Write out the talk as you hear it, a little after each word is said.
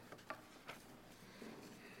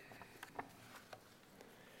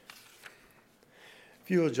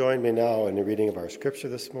If you will join me now in the reading of our scripture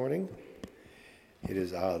this morning, it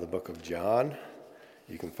is out of the book of John.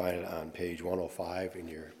 You can find it on page 105 in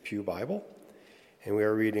your Pew Bible. And we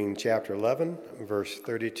are reading chapter 11, verse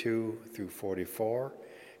 32 through 44,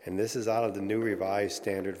 and this is out of the New Revised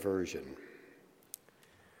Standard Version.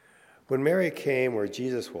 When Mary came where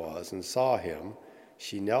Jesus was and saw him,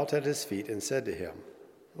 she knelt at his feet and said to him,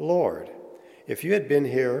 "Lord, if you had been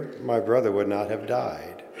here, my brother would not have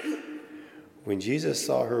died." When Jesus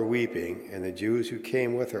saw her weeping, and the Jews who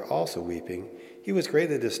came with her also weeping, he was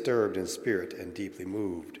greatly disturbed in spirit and deeply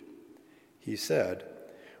moved. He said,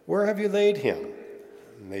 "Where have you laid him?"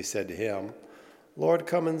 And they said to him, "Lord,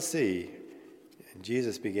 come and see." And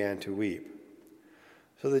Jesus began to weep.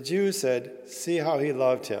 So the Jews said, "See how he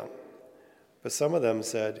loved him." But some of them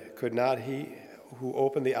said, "Could not he who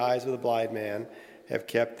opened the eyes of the blind man have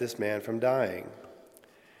kept this man from dying?"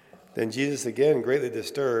 Then Jesus, again greatly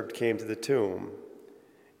disturbed, came to the tomb.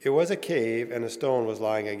 It was a cave, and a stone was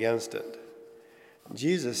lying against it.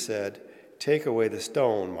 Jesus said, "Take away the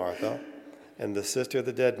stone, Martha." And the sister of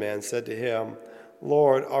the dead man said to him,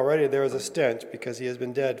 "Lord, already there is a stench, because he has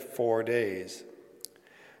been dead 4 days."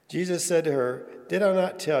 Jesus said to her, "Did I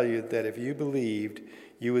not tell you that if you believed,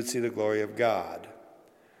 you would see the glory of God?"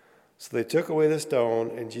 So they took away the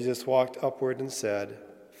stone, and Jesus walked upward and said,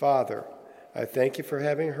 "Father, I thank you for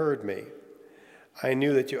having heard me. I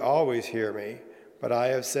knew that you always hear me, but I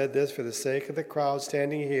have said this for the sake of the crowd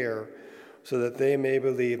standing here, so that they may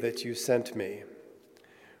believe that you sent me."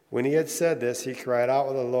 When he had said this, he cried out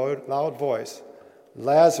with a loud voice,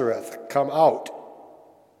 "Lazarus, come out!"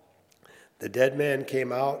 The dead man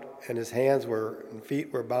came out, and his hands and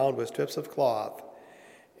feet were bound with strips of cloth,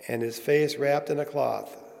 and his face wrapped in a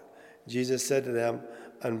cloth. Jesus said to them,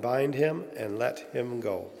 "Unbind him and let him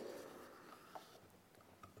go."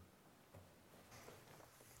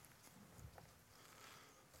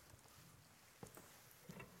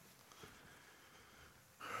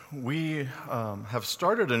 We have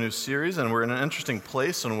started a new series, and we're in an interesting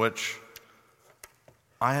place in which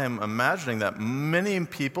I am imagining that many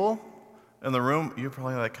people in the room, you're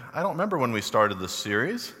probably like, I don't remember when we started this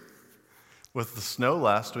series with the snow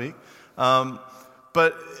last week.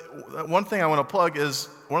 But one thing I want to plug is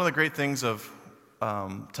one of the great things of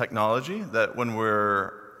technology, that when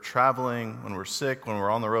we're traveling, when we're sick, when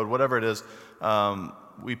we're on the road, whatever it is,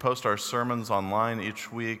 we post our sermons online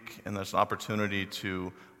each week, and there's an opportunity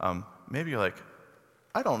to, maybe you're like,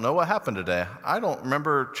 I don't know what happened today. I don't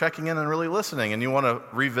remember checking in and really listening, and you want to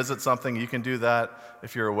revisit something, you can do that.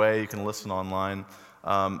 If you're away, you can listen online.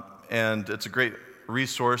 And it's a great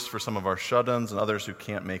resource for some of our shut-ins and others who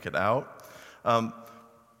can't make it out.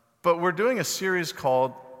 But we're doing a series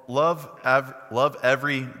called Love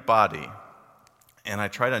Everybody. And I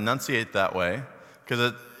try to enunciate that way,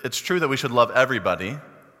 because it's true that we should love everybody.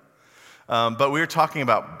 But we're talking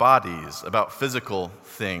about bodies, about physical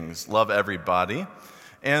things, love everybody.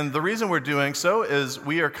 And the reason we're doing so is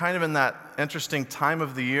we are kind of in that interesting time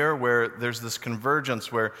of the year where there's this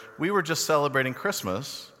convergence where we were just celebrating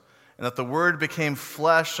Christmas, and that the Word became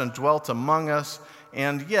flesh and dwelt among us,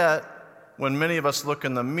 and yet, when many of us look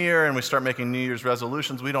in the mirror and we start making New Year's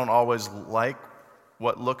resolutions, we don't always like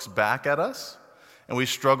what looks back at us, and we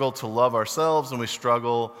struggle to love ourselves, and we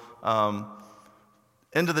struggle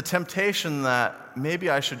into the temptation that maybe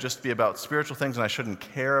I should just be about spiritual things and I shouldn't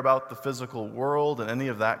care about the physical world and any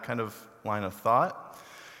of that kind of line of thought.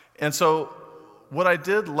 And so what I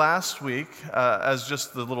did last week, as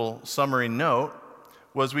just the little summary note,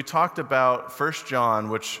 was we talked about 1 John,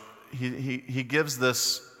 which he gives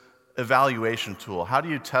this evaluation tool. How do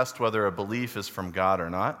you test whether a belief is from God or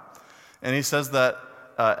not? And he says that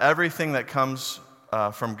everything that comes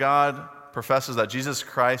from God professes that Jesus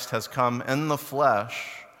Christ has come in the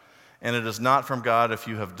flesh, and it is not from God if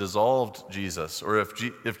you have dissolved Jesus, or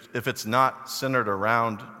if it's not centered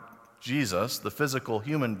around Jesus, the physical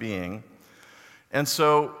human being. And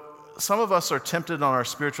so some of us are tempted on our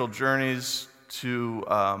spiritual journeys to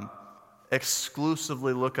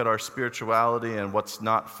exclusively look at our spirituality and what's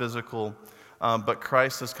not physical, but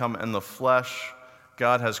Christ has come in the flesh.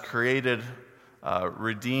 God has created,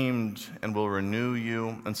 redeemed, and will renew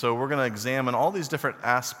you. And so we're going to examine all these different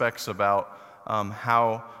aspects about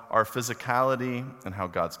how our physicality and how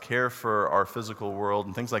God's care for our physical world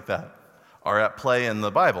and things like that are at play in the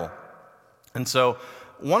Bible. And so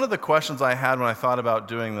one of the questions I had when I thought about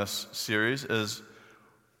doing this series is,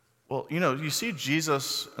 well, you see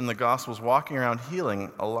Jesus in the Gospels walking around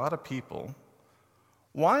healing a lot of people.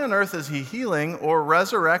 Why on earth is he healing or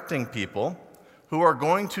resurrecting people who are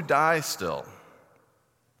going to die still?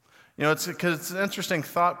 It's an interesting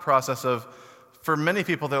thought process of for many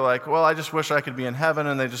people, they're like, well, I just wish I could be in heaven,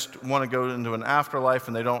 and they just want to go into an afterlife,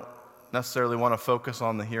 and they don't necessarily want to focus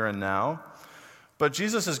on the here and now. But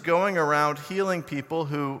Jesus is going around healing people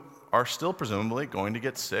who are still presumably going to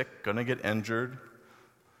get sick, going to get injured,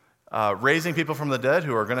 raising people from the dead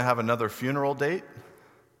who are going to have another funeral date.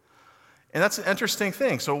 And that's an interesting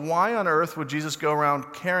thing. So why on earth would Jesus go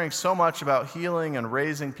around caring so much about healing and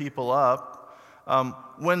raising people up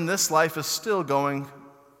when this life is still going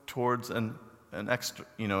towards an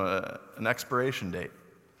expiration date?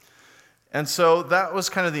 And so that was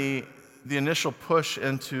kind of the initial push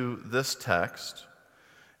into this text,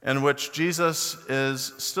 in which Jesus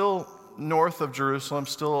is still north of Jerusalem,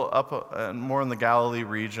 still up and more in the Galilee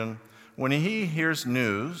region, when he hears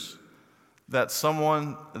news that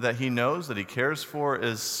someone that he knows, that he cares for,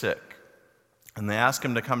 is sick. And they ask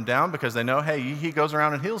him to come down because they know, hey, he goes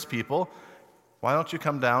around and heals people. Why don't you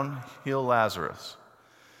come down, heal Lazarus?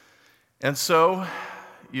 And so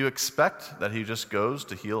you expect that he just goes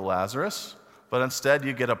to heal Lazarus, but instead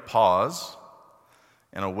you get a pause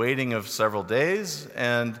and a waiting of several days,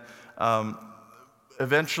 and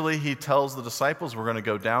eventually he tells the disciples, we're going to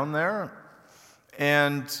go down there.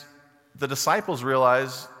 And the disciples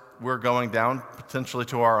realize we're going down potentially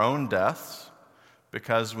to our own deaths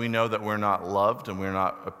because we know that we're not loved and we're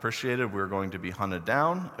not appreciated. We're going to be hunted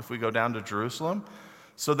down if we go down to Jerusalem.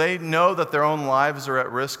 So they know that their own lives are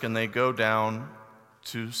at risk, and they go down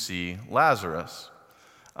to see Lazarus.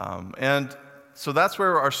 And so that's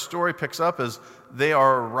where our story picks up, is they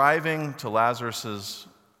are arriving to Lazarus's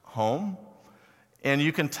home, and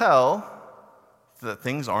you can tell that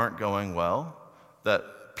things aren't going well,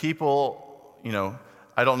 that people,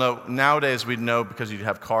 I don't know, nowadays we'd know because you'd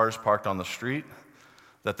have cars parked on the street,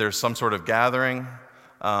 that there's some sort of gathering.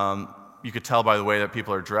 You could tell by the way that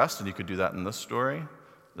people are dressed, and you could do that in this story,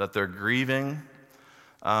 that they're grieving.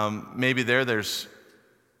 Maybe there's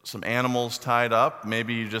some animals tied up.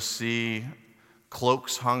 Maybe you just see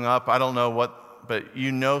cloaks hung up. I don't know what, but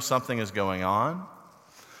you know something is going on.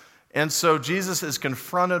 And so Jesus is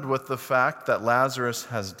confronted with the fact that Lazarus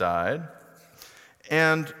has died.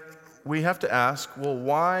 And we have to ask, well,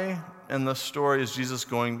 why in this story is Jesus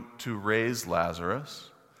going to raise Lazarus?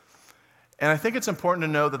 And I think it's important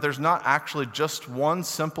to know that there's not actually just one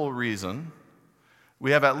simple reason.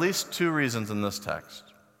 We have at least two reasons in this text.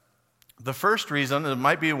 The first reason, it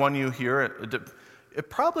might be one you hear, it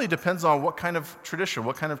probably depends on what kind of tradition,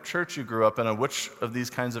 what kind of church you grew up in, and which of these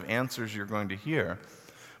kinds of answers you're going to hear.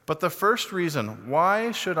 But the first reason,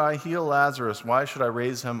 why should I heal Lazarus, why should I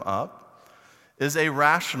raise him up, is a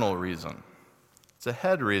rational reason. It's a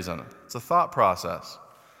head reason. It's a thought process.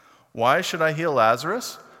 Why should I heal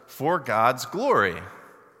Lazarus? For God's glory.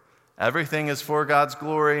 Everything is for God's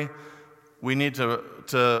glory. We need to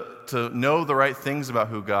know the right things about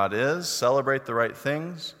who God is, celebrate the right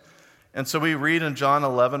things. And so we read in John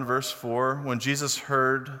 11, verse 4, when Jesus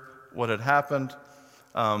heard what had happened,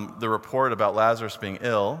 the report about Lazarus being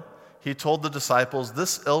ill, he told the disciples,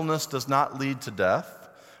 this illness does not lead to death.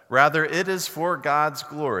 Rather, it is for God's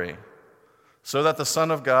glory, so that the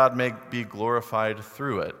Son of God may be glorified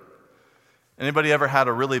through it. Anybody ever had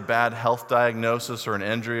a really bad health diagnosis or an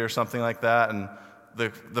injury or something like that, and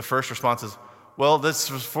the first response is, well,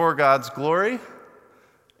 this was for God's glory?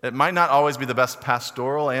 It might not always be the best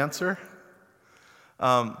pastoral answer,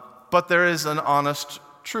 but there is an honest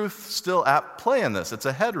truth still at play in this. It's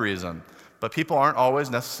a head reason, but people aren't always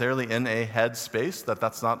necessarily in a head space,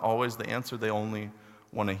 that's not always the answer they only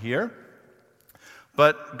want to hear.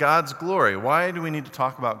 But God's glory, why do we need to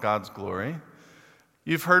talk about God's glory?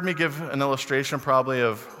 You've heard me give an illustration probably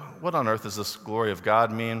of what on earth does this glory of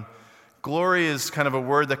God mean? Glory is kind of a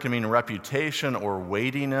word that can mean reputation or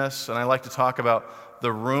weightiness, and I like to talk about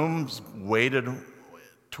the rooms weighted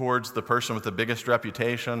towards the person with the biggest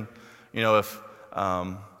reputation. If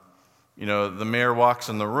the mayor walks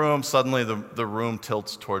in the room, suddenly the room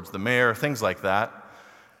tilts towards the mayor, things like that.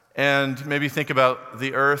 And maybe think about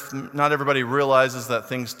the earth. Not everybody realizes that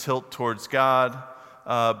things tilt towards God,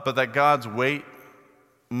 but that God's weight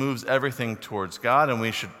moves everything towards God, and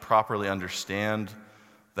we should properly understand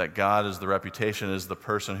that God is the reputation, is the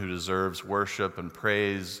person who deserves worship and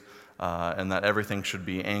praise, and that everything should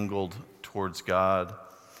be angled towards God.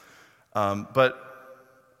 But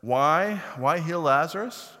why heal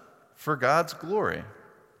Lazarus? For God's glory.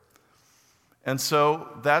 And so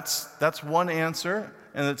that's one answer,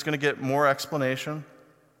 and it's going to get more explanation.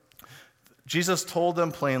 Jesus told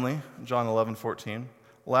them plainly, John 11:14,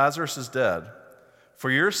 Lazarus is dead. For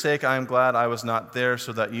your sake I am glad I was not there,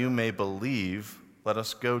 so that you may believe. Let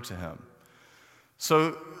us go to him.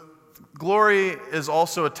 So glory is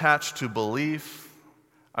also attached to belief.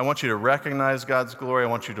 I want you to recognize God's glory. I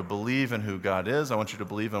want you to believe in who God is. I want you to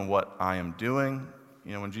believe in what I am doing,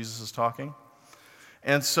 when Jesus is talking.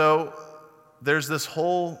 And so there's this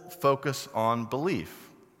whole focus on belief.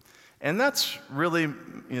 And that's really,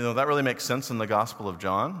 that really makes sense in the Gospel of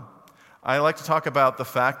John. I like to talk about the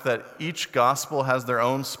fact that each gospel has their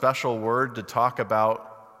own special word to talk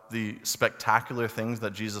about the spectacular things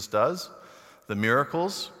that Jesus does, the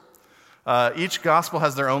miracles. Each gospel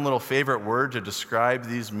has their own little favorite word to describe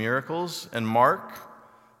these miracles. In Mark,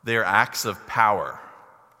 they are acts of power.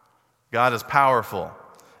 God is powerful.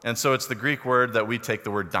 And so it's the Greek word that we take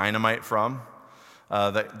the word dynamite from,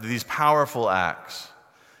 these powerful acts.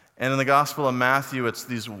 And in the Gospel of Matthew, it's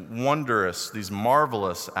these wondrous, these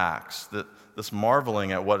marvelous acts, this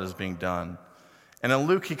marveling at what is being done. And in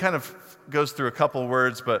Luke, he kind of goes through a couple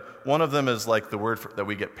words, but one of them is like the word that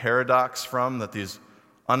we get paradox from, that these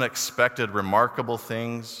unexpected, remarkable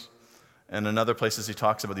things. And in other places, he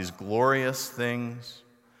talks about these glorious things.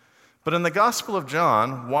 But in the Gospel of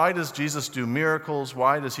John, why does Jesus do miracles?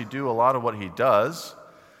 Why does he do a lot of what he does?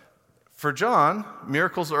 For John,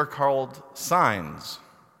 miracles are called signs.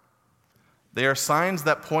 They are signs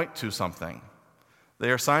that point to something.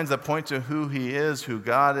 They are signs that point to who he is, who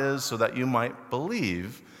God is, so that you might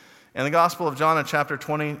believe. And the Gospel of John in chapter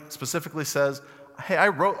 20 specifically says, hey, I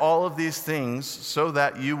wrote all of these things so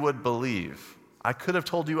that you would believe. I could have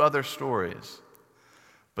told you other stories,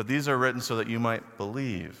 but these are written so that you might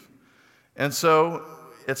believe. And so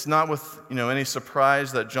it's not with any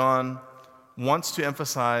surprise that John wants to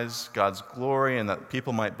emphasize God's glory and that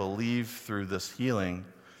people might believe through this healing.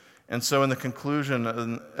 And so in the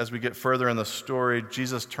conclusion, as we get further in the story,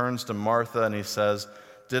 Jesus turns to Martha and he says,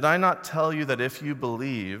 "Did I not tell you that if you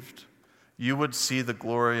believed, you would see the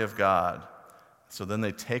glory of God?" So then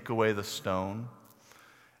they take away the stone.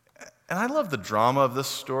 And I love the drama of this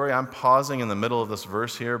story. I'm pausing in the middle of this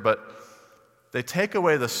verse here, but they take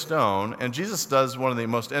away the stone, and Jesus does one of the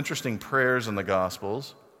most interesting prayers in the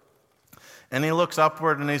Gospels. And he looks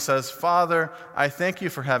upward and he says, "Father, I thank you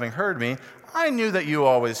for having heard me. I knew that you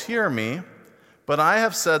always hear me, but I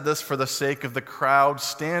have said this for the sake of the crowd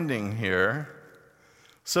standing here,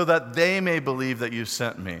 so that they may believe that you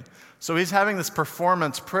sent me." So he's having this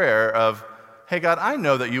performance prayer of, hey, God, I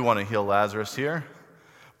know that you want to heal Lazarus here,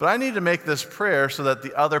 but I need to make this prayer so that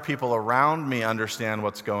the other people around me understand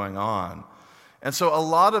what's going on. And so a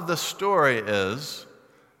lot of the story is,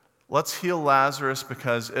 let's heal Lazarus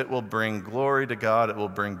because it will bring glory to God. It will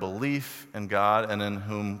bring belief in God and in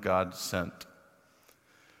whom God sent.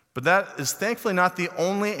 But that is thankfully not the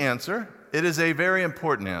only answer. It is a very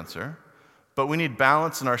important answer. But we need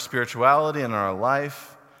balance in our spirituality and in our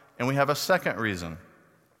life. And we have a second reason.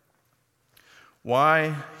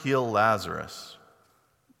 Why heal Lazarus?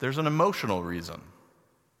 There's an emotional reason.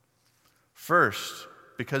 First,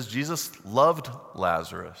 because Jesus loved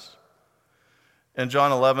Lazarus. In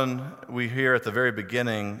John 11, we hear at the very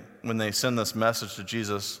beginning, when they send this message to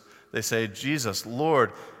Jesus, they say, "Jesus,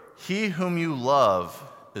 Lord, he whom you love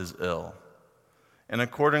is ill." And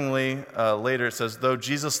accordingly, later it says, though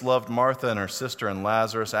Jesus loved Martha and her sister and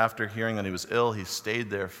Lazarus, after hearing that he was ill, he stayed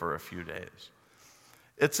there for a few days.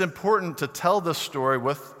 It's important to tell this story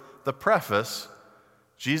with the preface,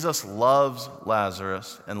 Jesus loves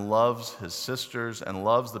Lazarus and loves his sisters and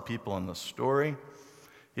loves the people in the story.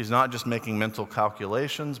 He's not just making mental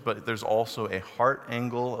calculations, but there's also a heart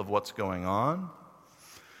angle of what's going on.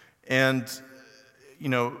 And,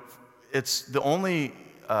 it's the only,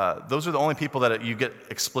 those are the only people that you get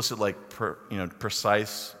explicit,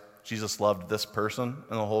 precise, Jesus loved this person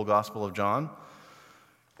in the whole Gospel of John.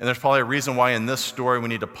 And there's probably a reason why in this story we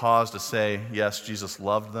need to pause to say, yes, Jesus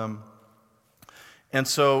loved them. And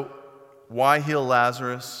so, why heal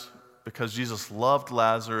Lazarus? Because Jesus loved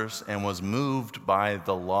Lazarus and was moved by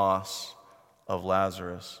the loss of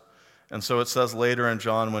Lazarus. And so it says later in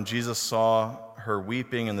John, when Jesus saw her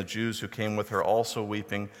weeping and the Jews who came with her also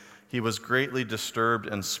weeping, he was greatly disturbed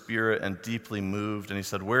in spirit and deeply moved. And he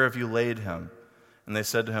said, "Where have you laid him?" And they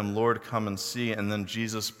said to him, "Lord, come and see." And then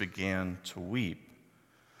Jesus began to weep.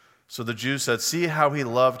 So the Jews said, "See how he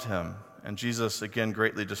loved him." And Jesus, again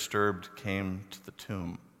greatly disturbed, came to the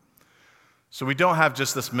tomb. So we don't have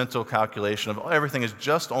just this mental calculation of everything is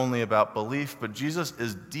just only about belief, but Jesus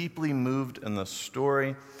is deeply moved in the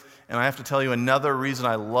story. And I have to tell you, another reason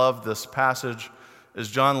I love this passage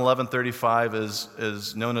is John 11:35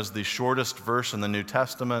 is known as the shortest verse in the New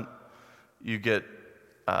Testament. You get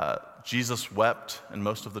Jesus wept in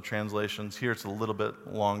most of the translations. Here it's a little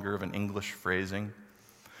bit longer of an English phrasing.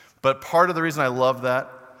 But part of the reason I love that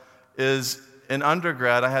is in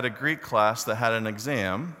undergrad I had a Greek class that had an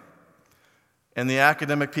exam. And the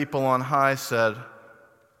academic people on high said,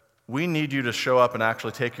 we need you to show up and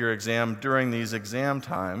actually take your exam during these exam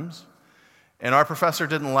times. And our professor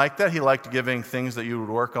didn't like that. He liked giving things that you would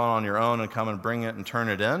work on your own and come and bring it and turn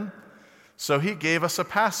it in. So he gave us a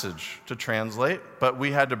passage to translate, but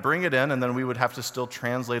we had to bring it in, and then we would have to still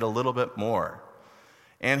translate a little bit more.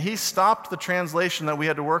 And he stopped the translation that we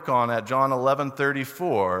had to work on at John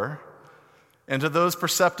 11:34. And to those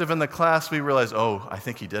perceptive in the class, we realized, oh, I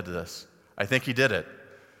think he did this. I think he did it.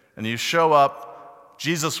 And you show up,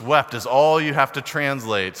 Jesus wept is all you have to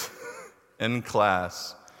translate in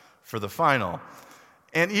class for the final.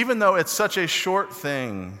 And even though it's such a short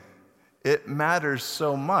thing, it matters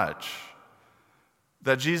so much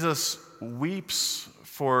that Jesus weeps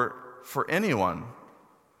for anyone,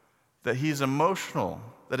 that he's emotional,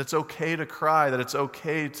 that it's okay to cry, that it's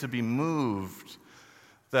okay to be moved,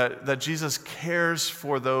 that Jesus cares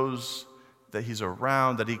for those that he's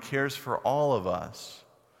around, that he cares for all of us.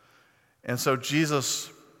 And so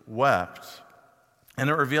Jesus wept. And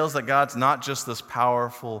it reveals that God's not just this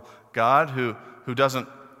powerful God who doesn't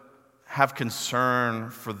have concern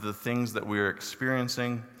for the things that we're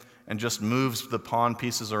experiencing and just moves the pawn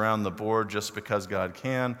pieces around the board just because God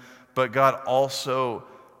can, but God also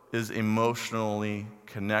is emotionally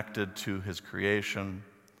connected to his creation.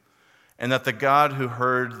 And that the God who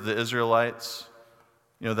heard the Israelites,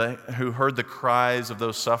 who heard the cries of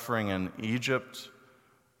those suffering in Egypt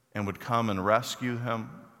and would come and rescue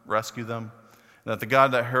them, and that the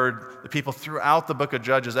God that heard the people throughout the book of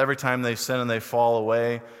Judges, every time they sin and they fall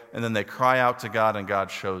away, and then they cry out to God and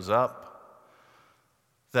God shows up,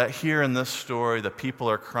 that here in this story, the people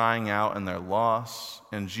are crying out in their loss,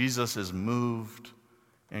 and Jesus is moved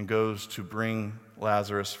and goes to bring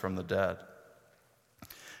Lazarus from the dead.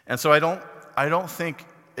 And so I don't think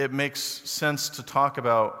it makes sense to talk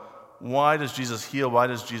about why does Jesus heal, why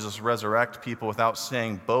does Jesus resurrect people without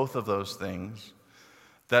saying both of those things.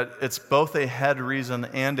 That it's both a head reason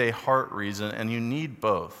and a heart reason, and you need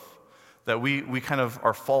both. That we kind of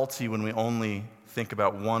are faulty when we only think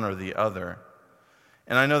about one or the other.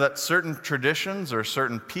 And I know that certain traditions or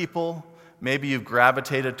certain people, maybe you've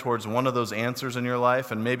gravitated towards one of those answers in your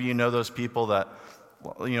life, and maybe you know those people that,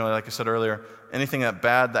 like I said earlier, anything that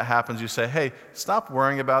bad that happens, you say, hey, stop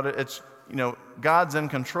worrying about it. It's, God's in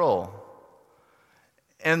control.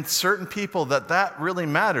 And certain people that really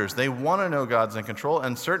matters. They want to know God's in control.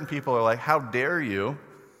 And certain people are like, how dare you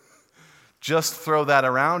just throw that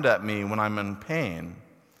around at me when I'm in pain?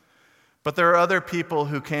 But there are other people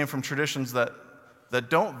who came from traditions that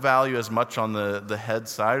don't value as much on the head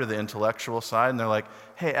side or the intellectual side. And they're like,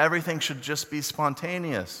 hey, everything should just be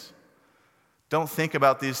spontaneous. Don't think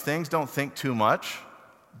about these things. Don't think too much.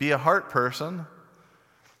 Be a heart person.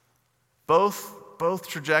 Both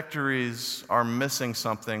trajectories are missing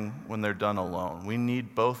something when they're done alone. We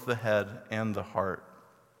need both the head and the heart.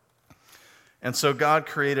 And so God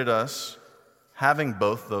created us having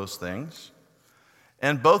both those things.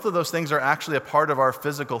 And both of those things are actually a part of our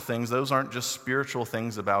physical things. Those aren't just spiritual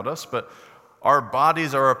things about us, but our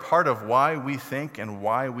bodies are a part of why we think and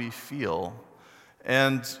why we feel.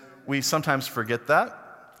 And we sometimes forget that.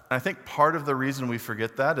 And I think part of the reason we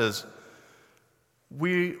forget that is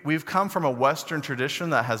we've come from a Western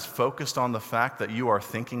tradition that has focused on the fact that you are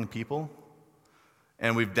thinking people,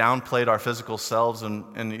 and we've downplayed our physical selves.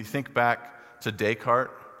 And you think back to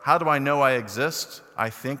Descartes, how do I know I exist? I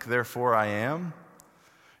think, therefore I am.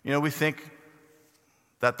 We think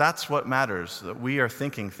that that's what matters, that we are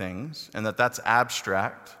thinking things, and that's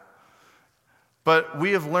abstract. But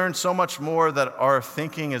we have learned so much more that our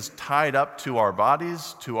thinking is tied up to our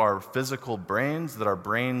bodies, to our physical brains, that our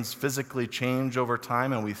brains physically change over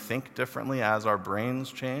time and we think differently as our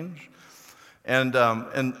brains change. And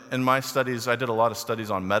in my studies, I did a lot of studies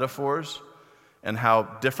on metaphors and how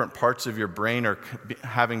different parts of your brain are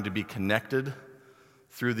having to be connected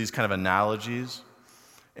through these kind of analogies,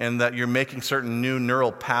 and that you're making certain new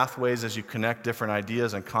neural pathways as you connect different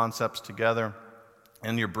ideas and concepts together.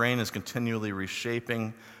 And your brain is continually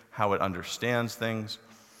reshaping how it understands things.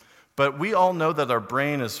 But we all know that our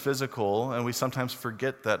brain is physical, and we sometimes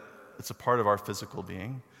forget that it's a part of our physical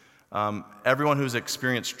being. Everyone who's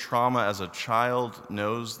experienced trauma as a child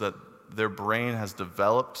knows that their brain has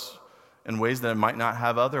developed in ways that it might not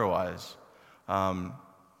have otherwise.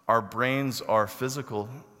 Our brains are physical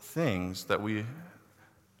things that we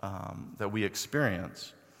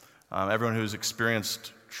experience. Everyone who's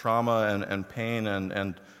experienced trauma and pain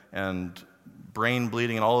and brain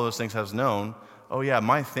bleeding and all of those things has known, oh yeah,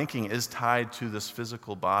 my thinking is tied to this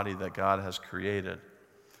physical body that God has created.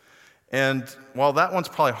 And while that one's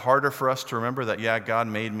probably harder for us to remember, that yeah, God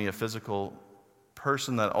made me a physical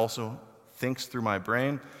person that also thinks through my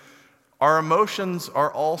brain, Our emotions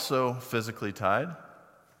are also physically tied.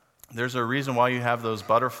 There's a reason why you have those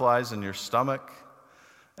butterflies in your stomach,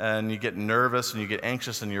 and you get nervous and you get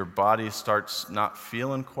anxious and your body starts not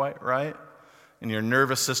feeling quite right. And your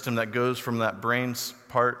nervous system that goes from that brain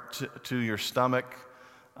part to your stomach,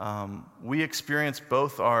 we experience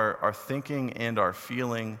both our thinking and our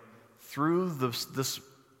feeling through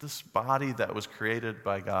this body that was created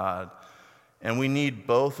by God. And we need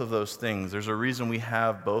both of those things. There's a reason we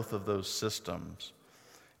have both of those systems.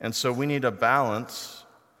 And so we need a balance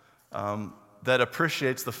that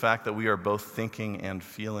appreciates the fact that we are both thinking and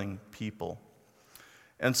feeling people.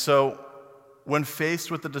 And so when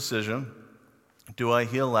faced with the decision, do I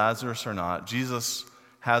heal Lazarus or not, Jesus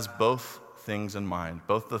has both things in mind,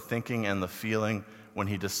 both the thinking and the feeling when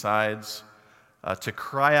he decides to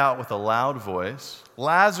cry out with a loud voice,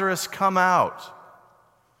 "Lazarus, come out!"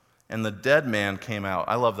 And the dead man came out.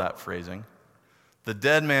 I love that phrasing. The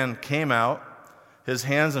dead man came out, his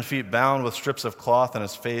hands and feet bound with strips of cloth and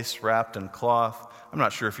his face wrapped in cloth. I'm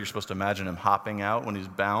not sure if you're supposed to imagine him hopping out when he's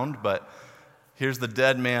bound, but here's the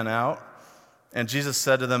dead man out. And Jesus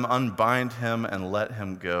said to them, "Unbind him and let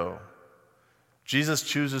him go." Jesus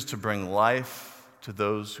chooses to bring life to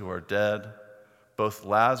those who are dead. Both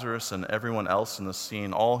Lazarus and everyone else in the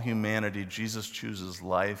scene, all humanity, Jesus chooses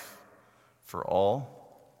life for all.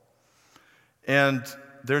 And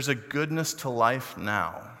there's a goodness to life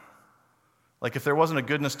now. Like, if there wasn't a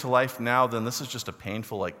goodness to life now, then this is just a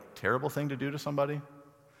painful, terrible thing to do to somebody.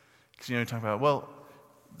 Because, you talk about, well,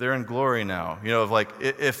 they're in glory now.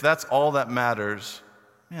 If that's all that matters,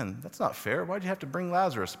 man, that's not fair. Why'd you have to bring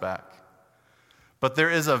Lazarus back? But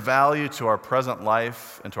there is a value to our present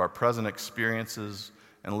life and to our present experiences,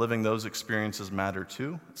 and living those experiences matter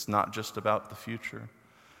too. It's not just about the future.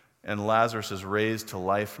 And Lazarus is raised to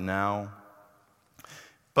life now.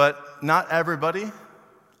 But not everybody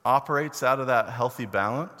operates out of that healthy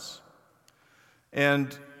balance.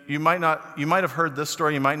 And you might have heard this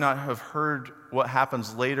story, you might not have heard what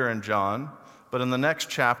happens later in John, but in the next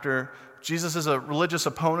chapter, Jesus' religious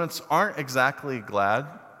opponents aren't exactly glad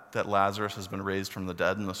that Lazarus has been raised from the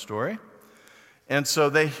dead in the story. And so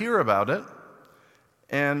they hear about it,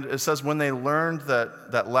 and it says when they learned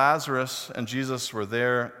that Lazarus and Jesus were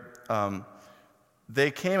there, they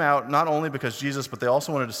came out not only because Jesus, but they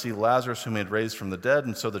also wanted to see Lazarus whom he had raised from the dead,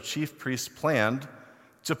 and so the chief priests planned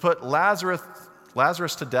to put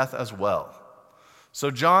Lazarus to death as well. So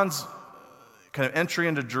John's kind of entry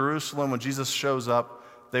into Jerusalem when Jesus shows up,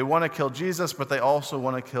 they want to kill Jesus, but they also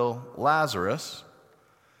want to kill Lazarus,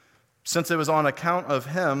 since it was on account of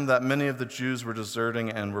him that many of the Jews were deserting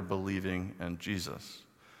and were believing in Jesus.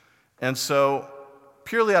 And so,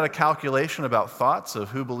 purely out of calculation about thoughts of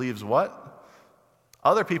who believes what,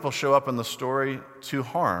 other people show up in the story to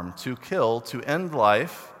harm, to kill, to end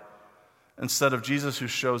life, instead of Jesus who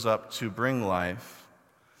shows up to bring life.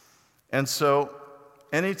 And so,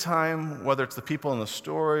 anytime, whether it's the people in the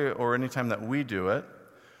story or anytime that we do it,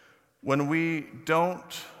 when we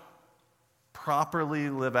don't properly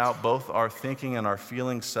live out both our thinking and our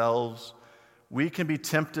feeling selves, we can be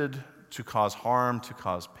tempted to cause harm, to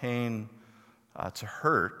cause pain, to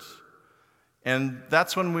hurt. And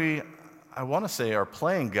that's when we, I want to say, are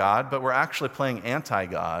playing God, but we're actually playing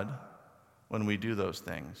anti-God when we do those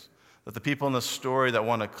things. That the people in the story that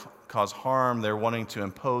want to cause harm, they're wanting to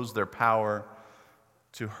impose their power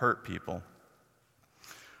to hurt people.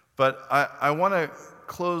 But I want to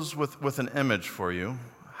close with an image for you.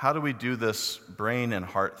 How do we do this brain and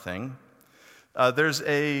heart thing? There's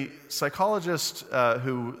a psychologist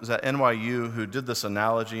who was at NYU who did this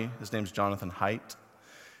analogy. His name's Jonathan Haidt,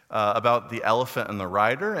 about the elephant and the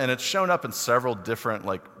rider, and it's shown up in several different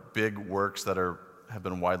big works that have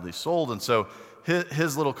been widely sold. And so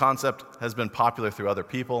his little concept has been popular through other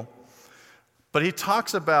people. But he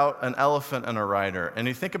talks about an elephant and a rider. And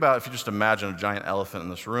you think about, if you just imagine a giant elephant in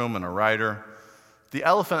this room and a rider, the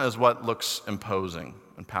elephant is what looks imposing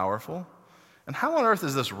and powerful. And how on earth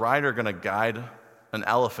is this rider going to guide an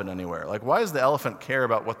elephant anywhere? Why does the elephant care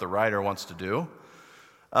about what the rider wants to do?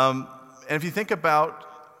 And if you think about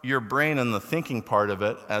your brain and the thinking part of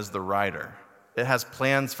it as the rider, it has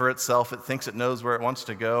plans for itself. It thinks it knows where it wants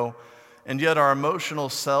to go. And yet our emotional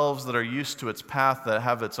selves that are used to its path, that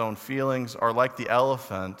have its own feelings, are like the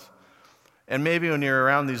elephant. And maybe when you're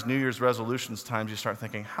around these New Year's resolutions times, you start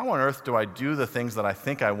thinking, how on earth do I do the things that I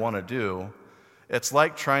think I want to do? It's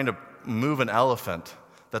like trying to move an elephant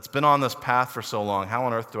that's been on this path for so long. How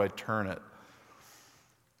on earth do I turn it?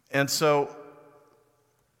 And so,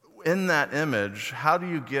 in that image, how do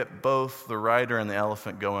you get both the rider and the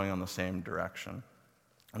elephant going on the same direction?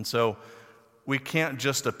 And so, we can't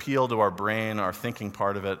just appeal to our brain, our thinking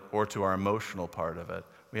part of it, or to our emotional part of it.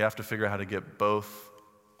 We have to figure out how to get both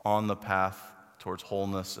on the path towards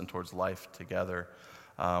wholeness and towards life together,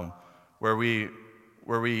 where we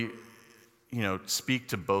speak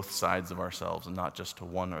to both sides of ourselves and not just to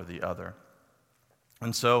one or the other.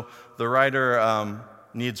 And so the writer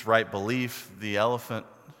needs right belief. The elephant,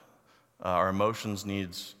 our emotions,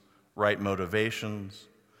 needs right motivations.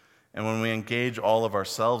 And when we engage all of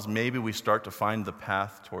ourselves, maybe we start to find the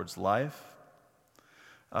path towards life.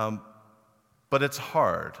 But it's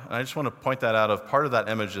hard. And I just want to point that out. Part of that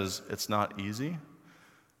image is it's not easy.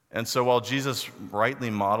 And so while Jesus rightly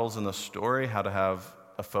models in the story how to have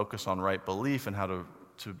a focus on right belief and how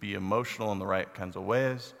to be emotional in the right kinds of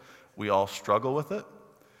ways, we all struggle with it.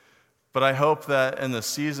 But I hope that in the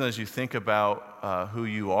season, as you think about who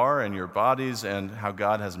you are and your bodies and how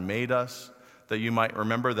God has made us, that you might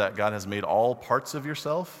remember that God has made all parts of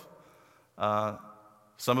yourself.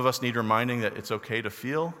 Some of us need reminding that it's okay to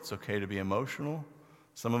feel, it's okay to be emotional.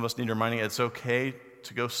 Some of us need reminding it's okay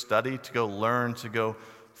to go study, to go learn, to go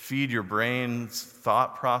feed your brain's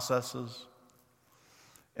thought processes.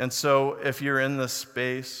 And so if you're in this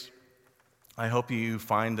space, I hope you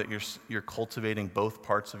find that you're cultivating both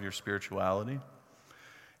parts of your spirituality.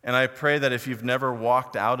 And I pray that if you've never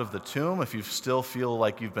walked out of the tomb, if you still feel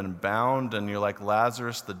like you've been bound and you're like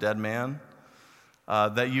Lazarus, the dead man,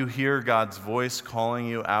 that you hear God's voice calling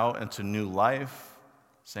you out into new life,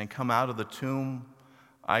 saying, come out of the tomb.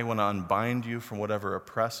 I want to unbind you from whatever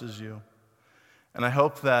oppresses you. And I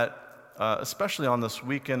hope that, especially on this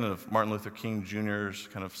weekend of Martin Luther King Jr.'s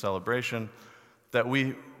kind of celebration, that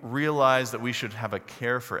we realize that we should have a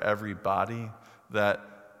care for every body, that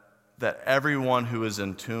everyone who is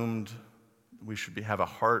entombed, we should have a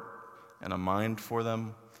heart and a mind for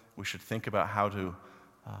them. We should think about how to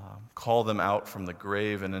call them out from the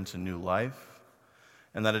grave and into new life.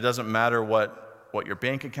 And that it doesn't matter what your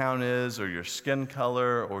bank account is, or your skin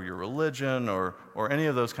color, or your religion, or any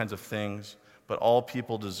of those kinds of things, but all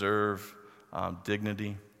people deserve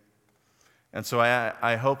dignity. And so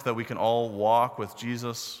I hope that we can all walk with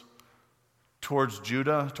Jesus towards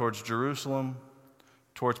Judah, towards Jerusalem,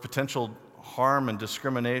 towards potential harm and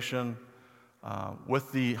discrimination,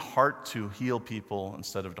 with the heart to heal people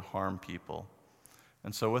instead of to harm people.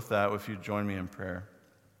 And so with that, if you join me in prayer.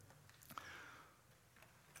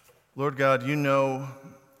 Lord God, you know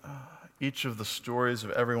each of the stories of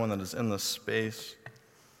everyone that is in this space.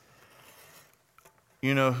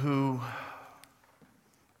 You know who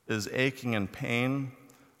is aching in pain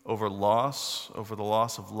over loss, over the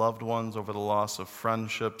loss of loved ones, over the loss of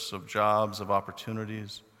friendships, of jobs, of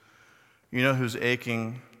opportunities. You know who's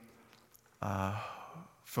aching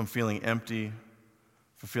from feeling empty,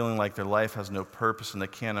 from feeling like their life has no purpose and they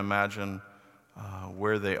can't imagine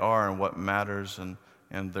where they are and what matters,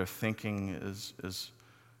 and their thinking is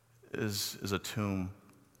a tomb.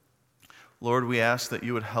 Lord, we ask that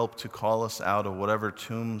you would help to call us out of whatever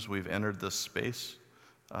tombs we've entered this space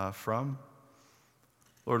from.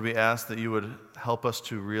 Lord, we ask that you would help us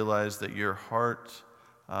to realize that your heart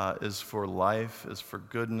is for life, is for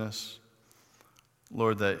goodness.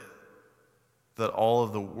 Lord, that all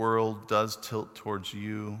of the world does tilt towards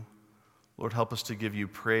you. Lord, help us to give you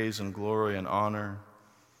praise and glory and honor,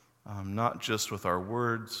 not just with our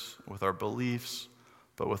words, with our beliefs,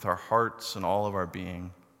 but with our hearts and all of our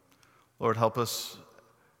being. Lord, help us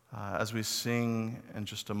as we sing in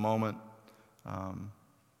just a moment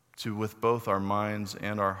to, with both our minds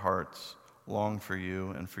and our hearts, long for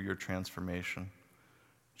you and for your transformation.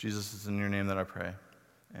 Jesus, it's in your name that I pray.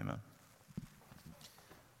 Amen.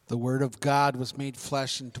 The Word of God was made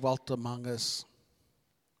flesh and dwelt among us.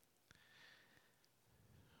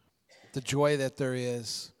 The joy that there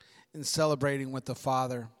is in celebrating with the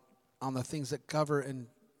Father on the things that cover and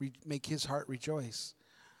make his heart rejoice.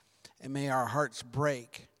 And may our hearts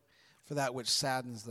break for that which saddens the